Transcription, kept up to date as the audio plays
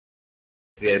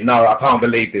Yeah, no, I can't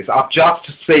believe this. I've just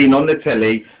seen on the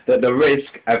telly that the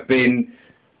Risk have been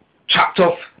chucked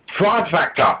off Pride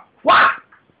Factor. What?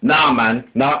 Nah, man.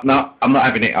 No, I'm not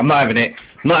having it. I'm not having it.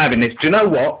 I'm not having this. Do you know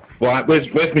what? Right, where's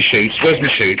my shoes? Where's my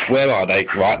shoes? Where are they?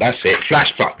 Right, that's it.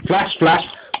 Flash,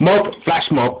 mob, flash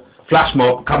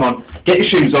mob. Come on, get your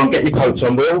shoes on, get your coats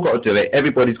on. We all got to do it.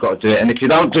 Everybody's got to do it. And if you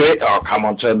don't do it, oh, come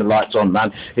on, turn the lights on,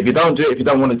 man. If you don't do it, if you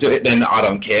don't want to do it, then I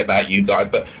don't care about you guys.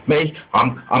 But me,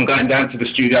 I'm going down to the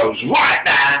studios right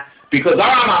now because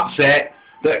I'm upset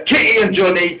that Kitty and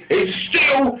Johnny is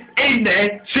still in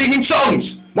there singing songs.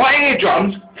 My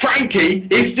eardrums, Frankie,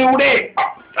 is still there.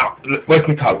 Where's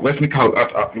my coat? Where's my coat?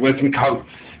 Where's my coat?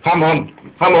 Come on,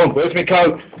 where's my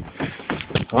coat?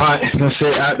 Alright, let's see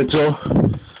it out the door.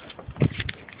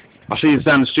 I'll see you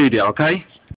down the studio, okay?